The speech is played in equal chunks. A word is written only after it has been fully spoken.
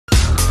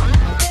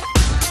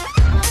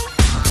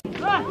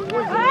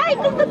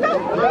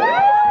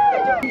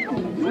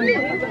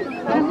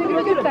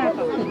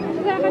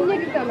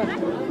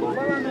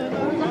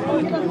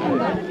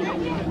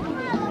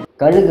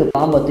கழுகு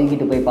பாம்பை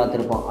தூக்கிட்டு போய்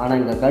பார்த்துருப்போம். ஆனால்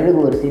இங்கே கழுகு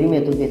ஒரு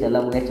சிறுமியை தூக்கி செல்ல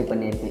முயற்சி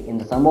பண்ணியிருக்கு.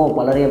 இந்த சம்பவம்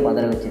பலரையும்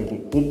பதற வச்சிருக்கு.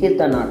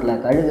 கிர்கிஸ்தான்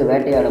நாட்டில் கழுகு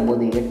வேட்டையாடும்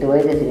போது 8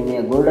 வயது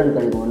சிறுமியை கோல்டன்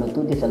கழுகு ஒன்று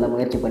தூக்கி செல்ல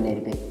முயற்சி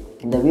பண்ணியிருக்கு.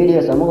 இந்த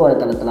வீடியோ சமூக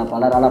வலைத்தளத்தில்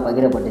பலரால்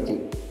பகிரப்பட்டுச்சு.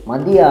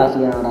 மத்திய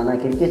ஆசிய நாடான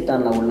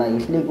கிர்கிஸ்தானில் உள்ள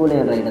இஸ்லிகூல்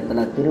என்ற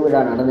இடத்துல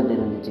திருவிழா நடந்துட்டு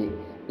இருந்துச்சு.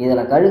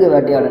 இதில் கழுகு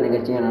வேட்டையாட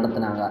நிகழ்ச்சியை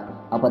நடத்தினாங்க.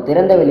 அப்போ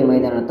திறந்தவெளி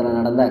மைதானத்தில்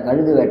நடந்த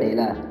கழுகு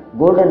வேட்டையில்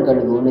கோல்டன்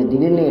கழுகு ஒன்று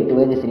திடீர்னு 8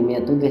 வயது சிறுமியை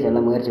தூக்கி செல்ல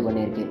முயற்சி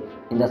பண்ணியிருக்கு.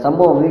 இந்த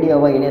சம்பவம்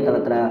வீடியோவாக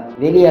இணையதளத்தில்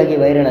வெளியாகி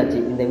வைரலாச்சு.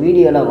 இந்த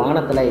வீடியோவில்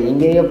வானத்தில்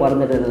எங்கேயோ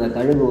பறந்துட்டு இருந்த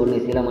கழுகு ஒன்று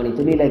சில மணி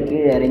துளியில்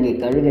கீழே இறங்கி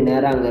கழுகு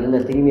நேராக அங்கே இருந்த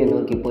சிறுமியை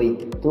நோக்கி போய்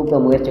தூக்க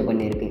முயற்சி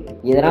பண்ணியிருக்கு.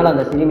 இதனால்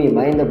அந்த சிறுமி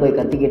பயந்து போய்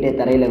கத்திக்கிட்டே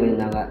தரையில்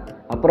விழுந்தாங்க.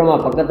 அப்புறமா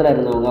பக்கத்தில்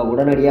இருந்தவங்க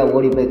உடனடியாக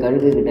ஓடி போய்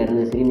கழுகு கிட்ட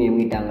இருந்து சிறுமியை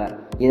மீட்டாங்க.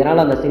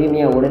 இதனால் அந்த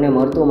சிறுமியை உடனே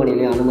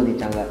மருத்துவமனையிலையும்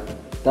அனுமதிச்சாங்க.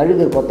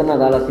 கழுகு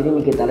கொத்தினதால்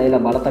சிறுமிக்கு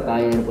தலையில் பலத்த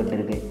காயம்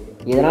ஏற்பட்டிருக்கு.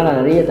 இதனால்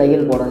நிறைய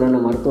தையல் போடணும்னு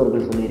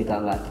மருத்துவர்கள்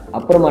சொல்லியிருக்காங்க.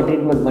 அப்புறமா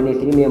ட்ரீட்மெண்ட் பண்ணி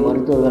சிறுமியை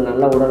மருத்துவர்கள்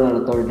நல்ல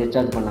உடல்நலத்தோடு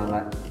டிஸ்சார்ஜ் பண்ணாங்க.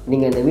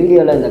 நீங்கள் இந்த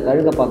வீடியோவில் இந்த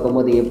கழுகை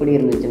பார்க்கும்போது எப்படி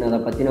இருந்துச்சுன்னு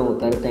அதை பற்றின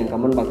உங்கள் கருத்தை என்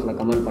கமெண்ட் பாக்ஸில்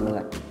கமெண்ட்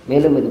பண்ணுங்கள்.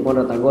 மேலும் இது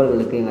போன்ற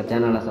தகவல்களுக்கு எங்கள்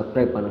சேனலை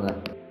சப்ஸ்கிரைப் பண்ணுங்கள்.